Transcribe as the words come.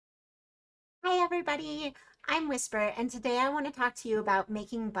everybody, I'm Whisper, and today I want to talk to you about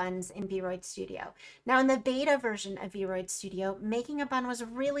making buns in VRoid Studio. Now, in the beta version of VRoid Studio, making a bun was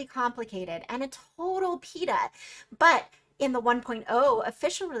really complicated and a total PETA, but in the 1.0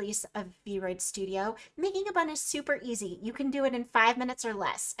 official release of VRoid Studio, making a bun is super easy. You can do it in 5 minutes or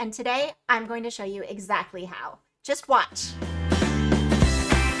less, and today I'm going to show you exactly how. Just watch.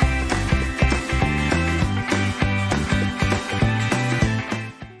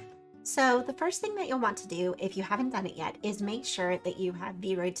 So the first thing that you'll want to do if you haven't done it yet is make sure that you have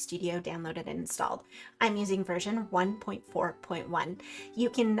VRoid Studio downloaded and installed. I'm using version 1.4.1. You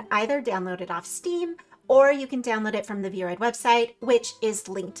can either download it off Steam or you can download it from the VRoid website, which is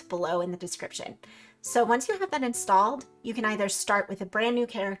linked below in the description. So once you have that installed, you can either start with a brand new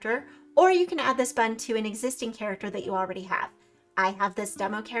character or you can add this bun to an existing character that you already have. I have this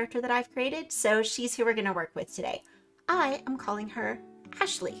demo character that I've created, so she's who we're going to work with today. I am calling her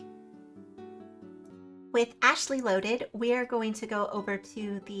Ashley. With Ashley loaded, we are going to go over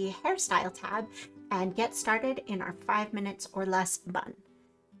to the hairstyle tab and get started in our 5 minutes or less bun.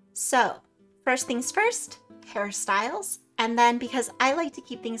 So first things first, hairstyles. And then because I like to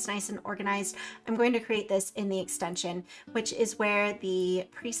keep things nice and organized, I'm going to create this in the extension, which is where the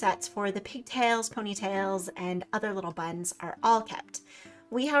presets for the pigtails, ponytails, and other little buns are all kept.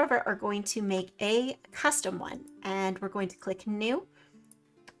 We, however, are going to make a custom one, and we're going to click New.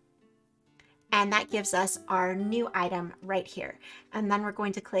 And that gives us our new item right here. And then we're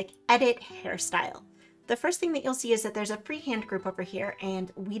going to click Edit Hairstyle. The first thing that you'll see is that there's a freehand group over here,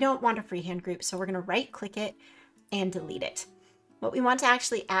 and we don't want a freehand group, so we're going to right click it and delete it. What we want to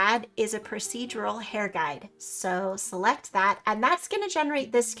actually add is a procedural hair guide. So select that, and that's going to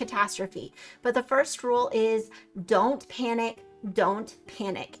generate this catastrophe. But the first rule is don't panic, don't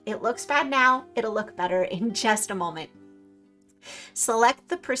panic. It looks bad now, it'll look better in just a moment. Select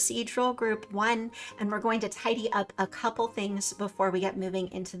the procedural group 1, and we're going to tidy up a couple things before we get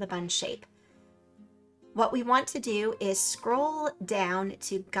moving into the bun shape. What we want to do is scroll down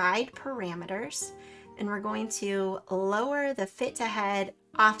to guide parameters, and we're going to lower the fit to head,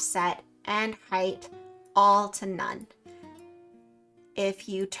 offset, and height all to none. If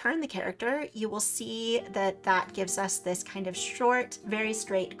you turn the character, you will see that that gives us this kind of short, very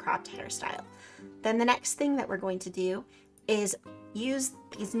straight cropped hairstyle. Then the next thing that we're going to do is use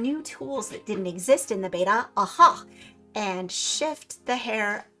these new tools that didn't exist in the beta, and shift the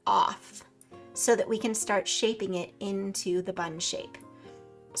hair off so that we can start shaping it into the bun shape.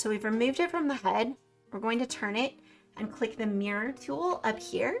 So we've removed it from the head. We're going to turn it and click the mirror tool up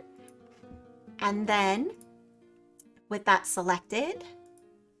here. And then with that selected,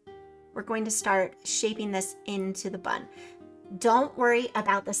 we're going to start shaping this into the bun. Don't worry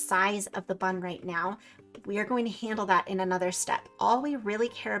about the size of the bun right now. We are going to handle that in another step. All we really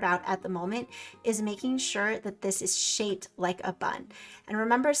care about at the moment is making sure that this is shaped like a bun. And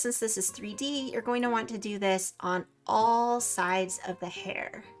remember, since this is 3D, you're going to want to do this on all sides of the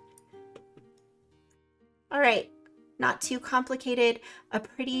hair. All right, not too complicated, a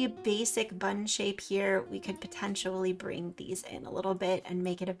pretty basic bun shape here. We could potentially bring these in a little bit and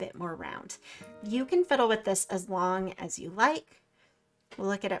make it a bit more round. You can fiddle with this as long as you like. We'll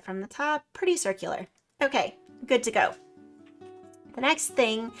look at it from the top, pretty circular. Okay, good to go. The next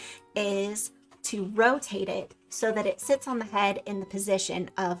thing is to rotate it so that it sits on the head in the position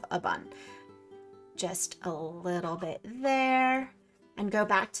of a bun. Just a little bit there, and go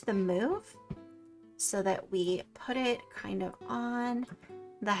back to the move so that we put it kind of on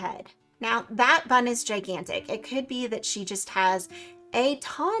the head. Now that bun is gigantic. It could be that she just has a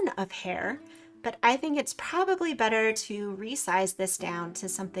ton of hair, but I think it's probably better to resize this down to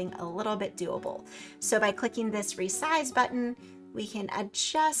something a little bit doable. So by clicking this resize button, we can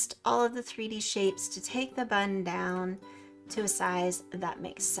adjust all of the 3D shapes to take the bun down to a size that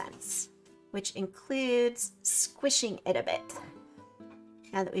makes sense, which includes squishing it a bit.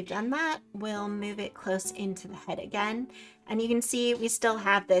 Now that we've done that, we'll move it close into the head again. And you can see we still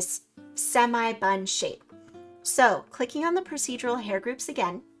have this semi-bun shape. So clicking on the procedural hair groups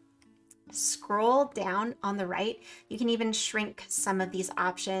again, scroll down on the right. You can even shrink some of these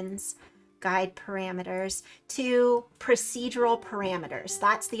options, guide parameters, to procedural parameters.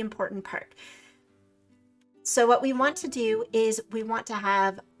 That's the important part. So what we want to do is we want to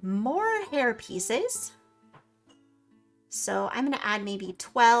have more hair pieces. So I'm going to add maybe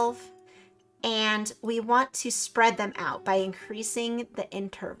 12, and we want to spread them out by increasing the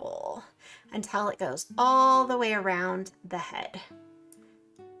interval until it goes all the way around the head.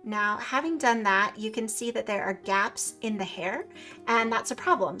 Now, having done that, you can see that there are gaps in the hair, and that's a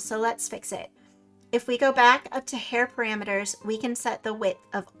problem, so let's fix it. If we go back up to hair parameters, we can set the width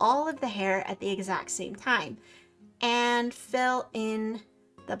of all of the hair at the exact same time and fill in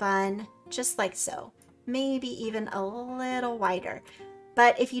the bun just like so, maybe even a little wider.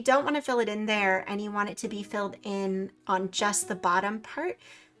 But if you don't want to fill it in there and you want it to be filled in on just the bottom part,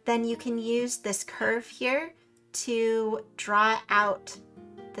 then you can use this curve here to draw out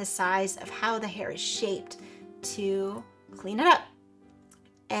the size of how the hair is shaped to clean it up.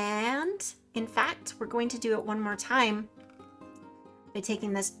 And in fact, we're going to do it one more time by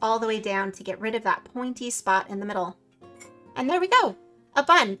taking this all the way down to get rid of that pointy spot in the middle. And there we go, a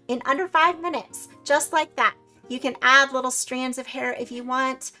bun in under 5 minutes, just like that. You can add little strands of hair if you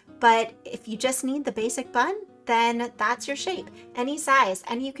want, but if you just need the basic bun, then that's your shape, any size,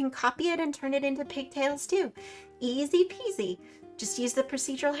 and you can copy it and turn it into pigtails too. Easy peasy. Just use the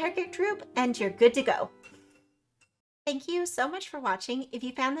procedural hair kit group and you're good to go. Thank you so much for watching. If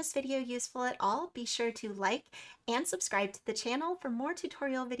you found this video useful at all, be sure to like and subscribe to the channel for more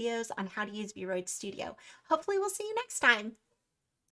tutorial videos on how to use VRoid Studio. Hopefully we'll see you next time.